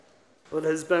Well, it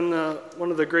has been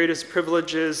one of the greatest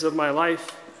privileges of my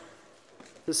life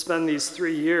to spend these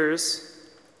 3 years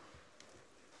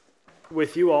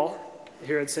with you all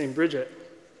here at St. Bridget.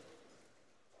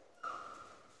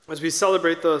 As we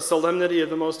celebrate the solemnity of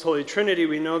the Most Holy Trinity,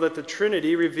 we know that the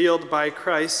Trinity, revealed by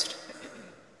Christ,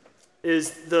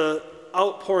 is the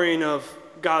outpouring of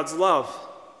God's love.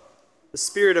 The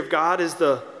Spirit of God is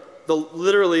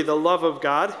literally the love of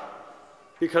God,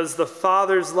 because the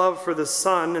Father's love for the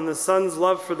Son and the Son's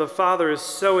love for the Father is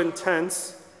so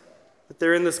intense that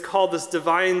they're in this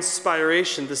divine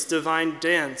inspiration, this divine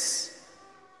dance,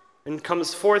 and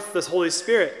comes forth this Holy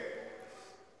Spirit.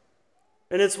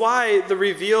 And it's why the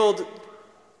revealed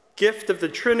gift of the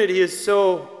Trinity is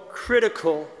so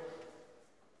critical,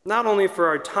 not only for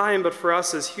our time, but for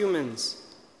us as humans,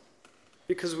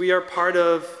 because we are part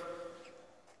of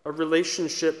a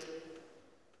relationship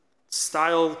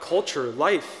style, culture,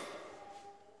 life.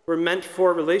 We're meant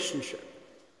for relationship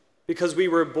because we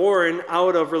were born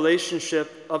out of relationship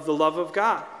of the love of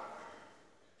God.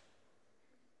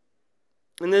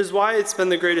 And this is why it's been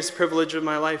the greatest privilege of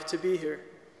my life to be here.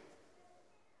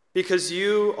 Because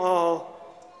you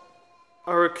all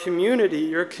are a community.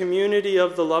 You're a community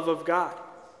of the love of God.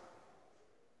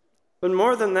 But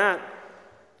more than that,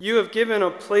 you have given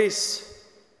a place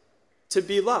to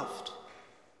be loved.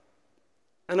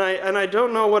 And I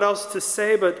don't know what else to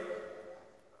say, but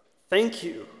thank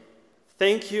you.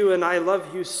 Thank you, and I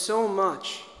love you so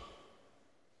much.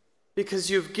 Because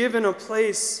you've given a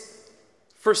place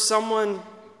for someone,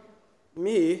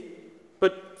 me,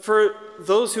 but for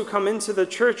those who come into the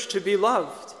church to be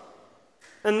loved.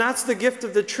 And that's the gift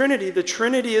of the Trinity. The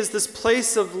Trinity is this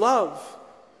place of love,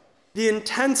 the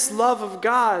intense love of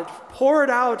God poured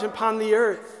out upon the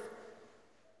earth.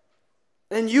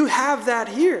 And you have that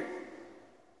here.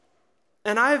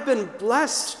 And I've been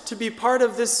blessed to be part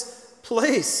of this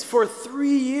place for 3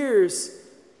 years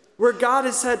where God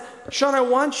has said, Sean, I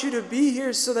want you to be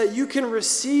here so that you can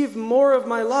receive more of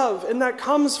my love. And that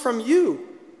comes from you.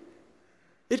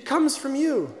 It comes from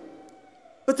you.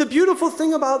 But the beautiful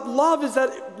thing about love is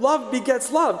that love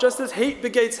begets love, just as hate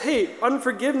begets hate.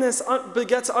 Unforgiveness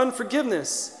begets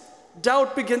unforgiveness.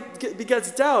 Doubt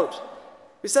begets doubt.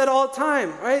 We say it all the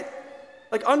time, right?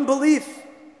 Like unbelief.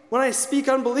 When I speak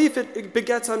unbelief, it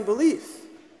begets unbelief.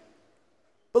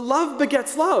 But love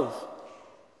begets love.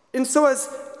 And so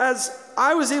as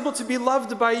I was able to be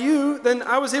loved by you, then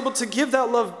I was able to give that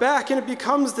love back, and it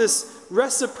becomes this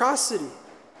reciprocity,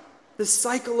 this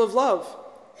cycle of love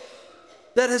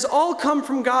that has all come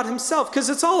from God himself, because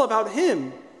it's all about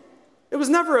him. It was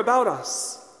never about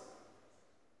us.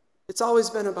 It's always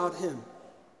been about him.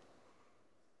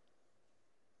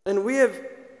 And we have,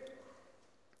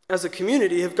 as a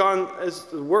community, have gone, as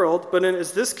the world, but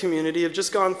as this community, have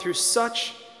just gone through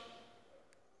such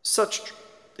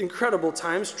incredible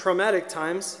times, traumatic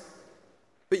times,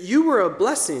 but you were a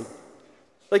blessing.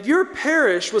 Like your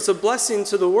parish was a blessing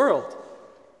to the world.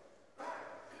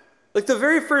 Like the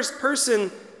very first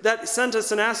person that sent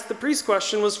us and asked the priest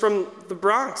question was from the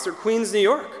Bronx or Queens, New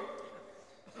York.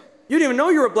 You didn't even know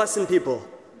you were blessing people,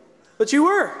 but you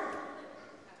were.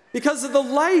 Because of the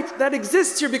light that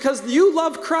exists here, because you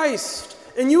love Christ,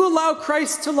 and you allow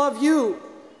Christ to love you.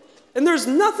 And there's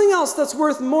nothing else that's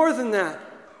worth more than that.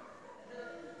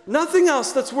 Nothing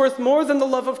else that's worth more than the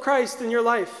love of Christ in your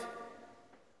life.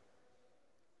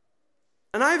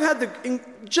 And I've had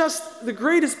just the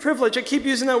greatest privilege. I keep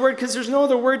using that word because there's no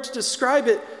other word to describe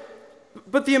it.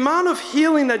 But the amount of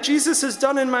healing that Jesus has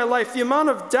done in my life, the amount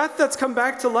of death that's come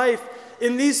back to life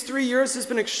in these 3 years has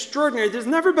been extraordinary. There's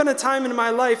never been a time in my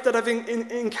life that I've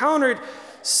encountered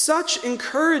such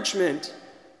encouragement.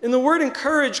 And the word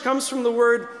encourage comes from the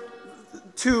word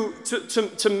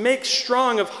to make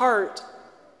strong of heart.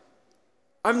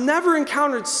 I've never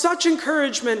encountered such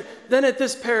encouragement than at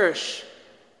this parish.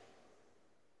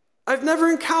 I've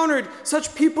never encountered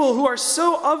such people who are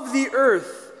so of the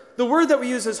earth. The word that we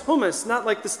use is humus, not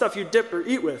like the stuff you dip or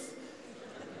eat with,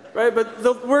 right? But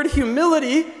the word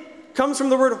humility comes from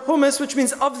the word humus, which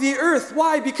means of the earth.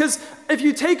 Why? Because if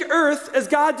you take earth, as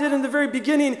God did in the very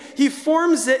beginning, he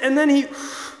forms it and then he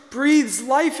breathes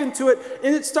life into it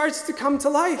and it starts to come to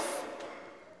life.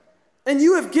 And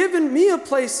you have given me a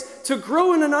place to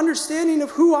grow in an understanding of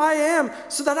who I am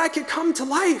so that I could come to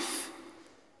life.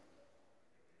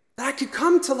 That I could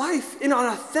come to life in an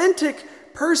authentic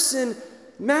person,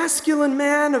 masculine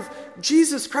man of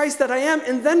Jesus Christ that I am,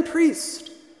 and then priest.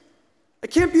 I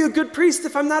can't be a good priest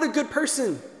if I'm not a good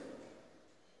person.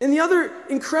 And the other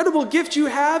incredible gift you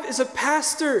have is a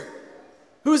pastor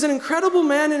who is an incredible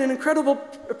man and an incredible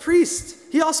priest.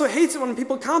 He also hates it when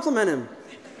people compliment him.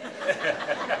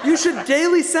 You should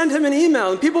daily send him an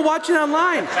email. And people watching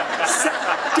online,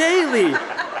 daily,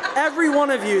 every one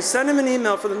of you, send him an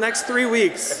email for the next 3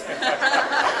 weeks.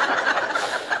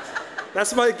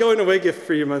 That's my going away gift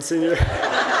for you, Monsignor.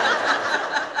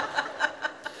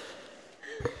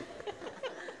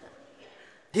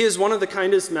 He is one of the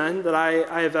kindest men that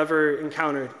I have ever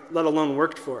encountered, let alone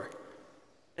worked for.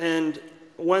 And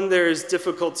when there's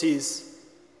difficulties,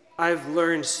 I've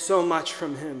learned so much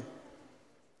from him.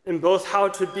 In both how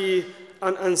to be,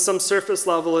 on some surface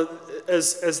level,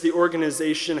 as the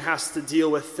organization has to deal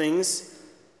with things,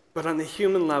 but on the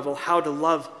human level, how to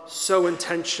love so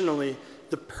intentionally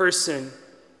the person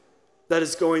that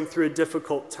is going through a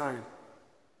difficult time.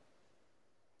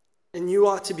 And you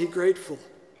ought to be grateful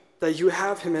that you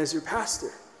have him as your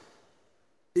pastor,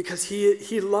 because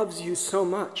he loves you so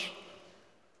much.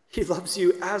 He loves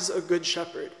you as a good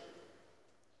shepherd.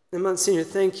 And Monsignor,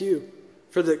 thank you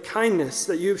for the kindness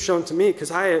that you've shown to me,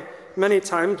 because I many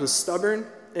times was stubborn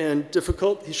and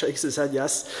difficult. He shakes his head,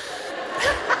 yes.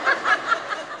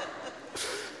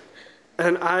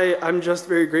 And I'm just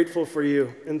very grateful for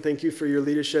you, and thank you for your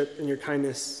leadership and your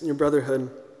kindness and your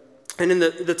brotherhood. And in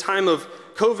the time of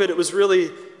COVID, it was really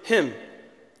him.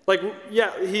 Like,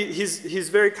 yeah, he's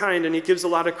very kind, and he gives a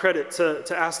lot of credit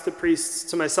to Ask the Priests,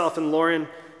 to myself and Lauren,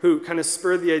 who kind of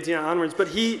spurred the idea onwards. But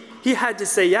he had to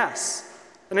say yes.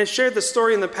 And I shared the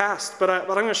story in the past, but I'm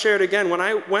going to share it again. When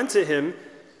I went to him,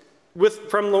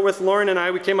 with Lauren and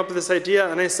I, we came up with this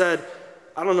idea, and I said,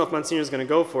 I don't know if Monsignor's going to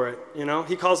go for it, you know?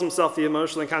 He calls himself the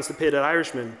emotionally constipated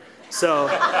Irishman. So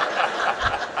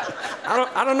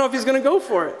I don't know if he's going to go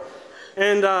for it.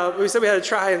 And we said we had to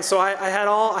try, and so I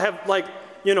have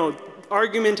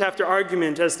argument after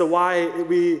argument as to why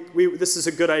this is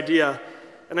a good idea.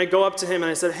 And I go up to him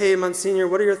and I said, hey, Monsignor,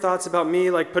 what are your thoughts about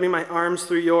me, like putting my arms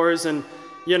through yours and,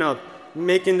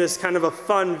 making this kind of a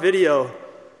fun video?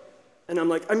 And I'm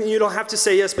like, I mean, you don't have to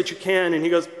say yes, but you can. And he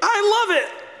goes, I love it.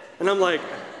 And I'm like,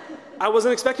 I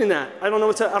wasn't expecting that. I don't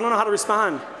know how to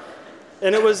respond.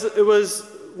 And it was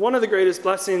one of the greatest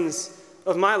blessings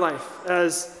of my life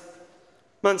as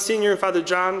Monsignor and Father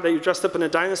John, that you dressed up in a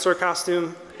dinosaur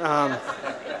costume.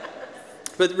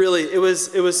 But really, it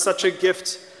was such a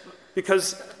gift,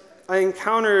 because I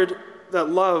encountered that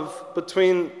love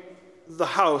between the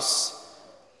house,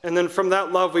 and then from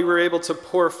that love we were able to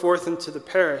pour forth into the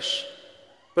parish.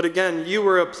 But again, you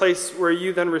were a place where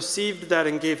you then received that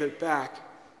and gave it back.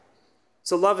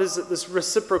 So love is this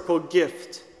reciprocal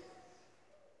gift.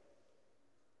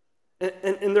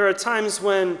 And there are times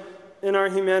when in our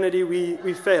humanity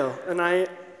we fail. And I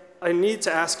need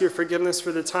to ask your forgiveness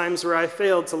for the times where I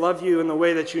failed to love you in the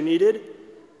way that you needed,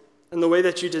 in the way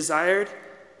that you desired,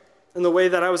 in the way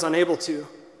that I was unable to.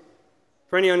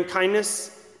 For any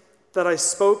unkindness that I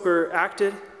spoke or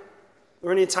acted,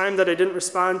 or any time that I didn't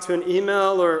respond to an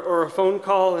email or a phone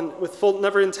call, and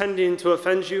never intending to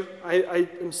offend you, I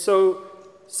am so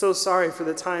sorry for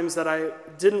the times that I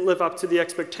didn't live up to the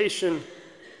expectation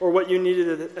or what you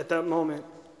needed at that moment.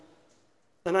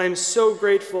 And I am so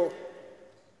grateful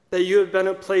that you have been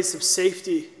a place of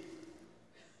safety.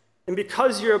 And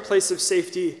because you're a place of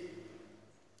safety,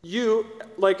 you,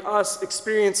 like us,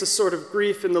 experience a sort of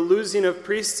grief in the losing of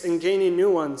priests and gaining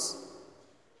new ones.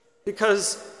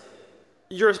 Because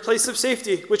you're a place of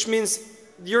safety, which means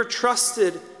you're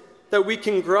trusted that we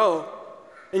can grow.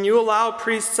 And you allow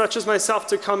priests such as myself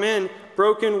to come in,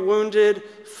 broken, wounded,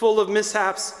 full of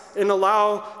mishaps, and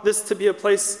allow this to be a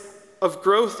place of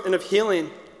growth and of healing.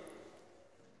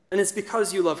 And it's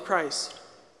because you love Christ.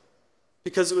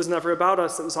 Because it was never about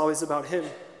us, it was always about him.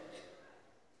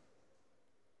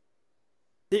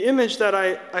 The image that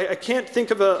I can't think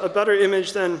of a better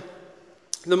image than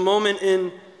the moment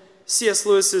in C.S.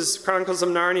 Lewis's Chronicles of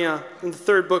Narnia, in the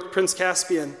third book, Prince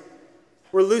Caspian,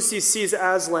 where Lucy sees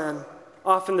Aslan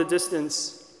off in the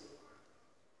distance.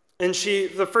 And she,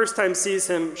 the first time sees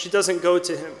him, she doesn't go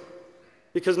to him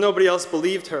because nobody else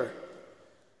believed her.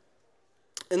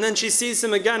 And then she sees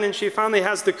him again, and she finally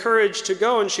has the courage to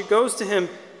go, and she goes to him,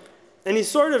 and he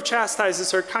sort of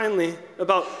chastises her kindly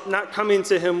about not coming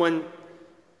to him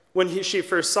when she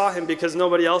first saw him because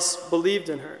nobody else believed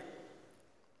in her.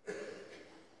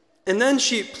 And then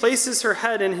she places her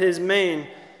head in his mane.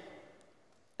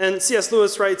 And C.S.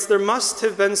 Lewis writes, there must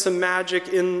have been some magic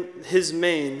in his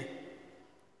mane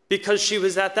because she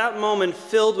was at that moment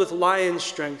filled with lion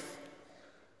strength.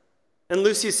 And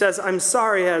Lucy says, I'm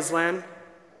sorry, Aslan.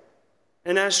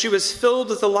 And as she was filled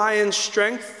with the lion's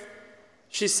strength,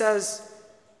 she says,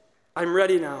 I'm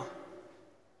ready now.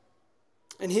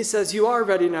 And he says, you are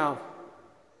ready now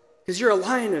because you're a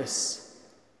lioness.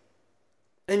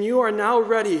 And you are now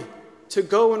ready to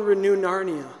go and renew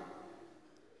Narnia.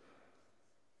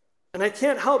 And I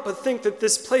can't help but think that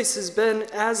this place has been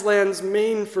Aslan's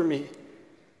Main for me,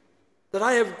 that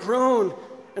I have grown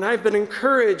and I've been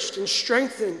encouraged and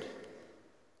strengthened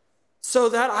so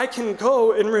that I can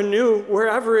go and renew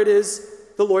wherever it is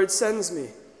the Lord sends me.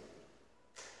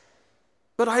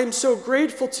 But I am so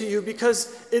grateful to you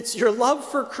because it's your love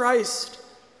for Christ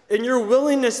and your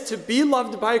willingness to be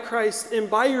loved by Christ and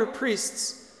by your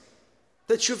priests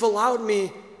that you've allowed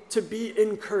me to be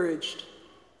encouraged,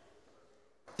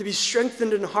 to be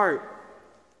strengthened in heart,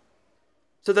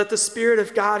 so that the Spirit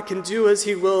of God can do as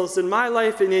he wills in my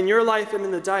life and in your life and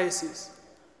in the diocese.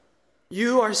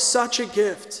 You are such a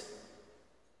gift,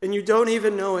 and you don't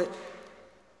even know it,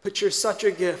 but you're such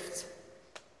a gift.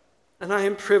 And I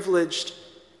am privileged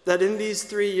that in these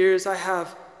 3 years I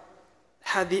have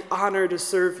had the honor to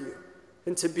serve you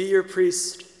and to be your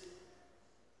priest.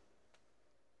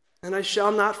 And I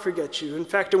shall not forget you. In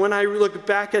fact, when I look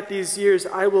back at these years,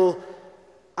 I will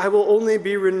only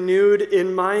be renewed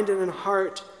in mind and in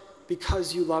heart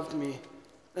because you loved me.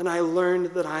 And I learned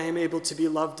that I am able to be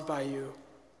loved by you.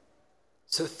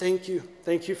 So thank you.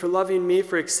 Thank you for loving me,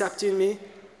 for accepting me,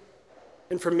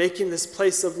 and for making this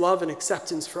place of love and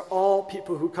acceptance for all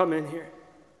people who come in here.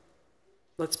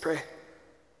 Let's pray.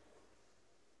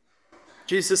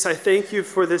 Jesus, I thank you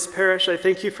for this parish. I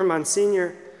thank you for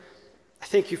Monsignor. I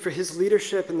thank you for his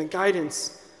leadership and the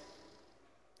guidance,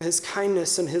 his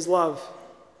kindness and his love.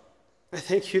 I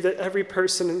thank you that every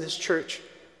person in this church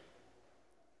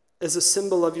is a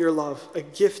symbol of your love, a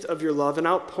gift of your love, an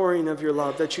outpouring of your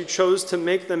love, that you chose to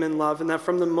make them in love, and that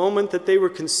from the moment that they were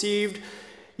conceived,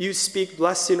 you speak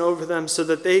blessing over them so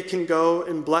that they can go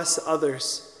and bless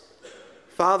others.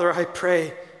 Father, I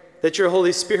pray that your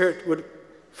Holy Spirit would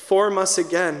form us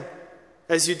again,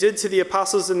 as you did to the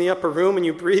apostles in the upper room, and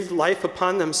you breathed life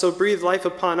upon them, so breathe life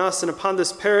upon us and upon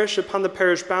this parish, upon the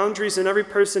parish boundaries, and every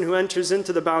person who enters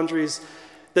into the boundaries,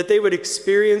 that they would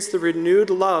experience the renewed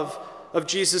love of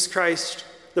Jesus Christ,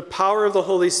 the power of the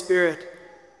Holy Spirit,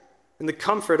 and the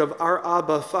comfort of our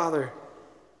Abba, Father.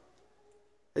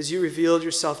 As you revealed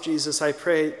yourself, Jesus, I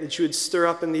pray that you would stir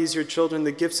up in these your children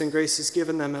the gifts and graces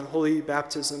given them at holy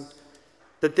baptism,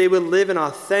 that they would live an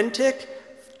authentic,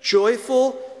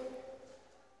 joyful,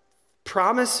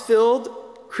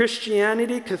 promise-filled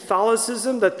Christianity,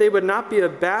 Catholicism, that they would not be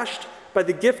abashed by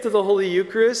the gift of the Holy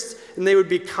Eucharist, and they would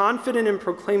be confident in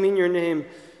proclaiming your name,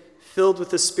 filled with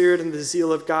the Spirit and the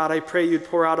zeal of God. I pray you'd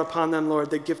pour out upon them, Lord,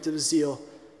 the gift of zeal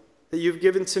that you've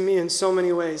given to me in so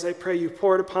many ways. I pray you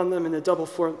pour it upon them in a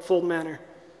double-fold manner,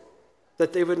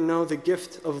 that they would know the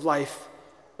gift of life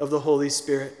of the Holy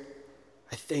Spirit.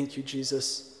 I thank you,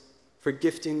 Jesus, for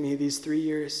gifting me these 3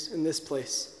 years in this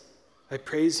place. I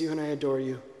praise you and I adore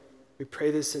you. We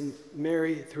pray this in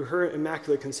Mary, through her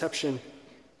Immaculate Conception,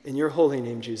 in your holy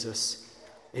name, Jesus.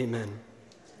 Amen.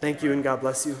 Thank you and God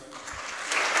bless you.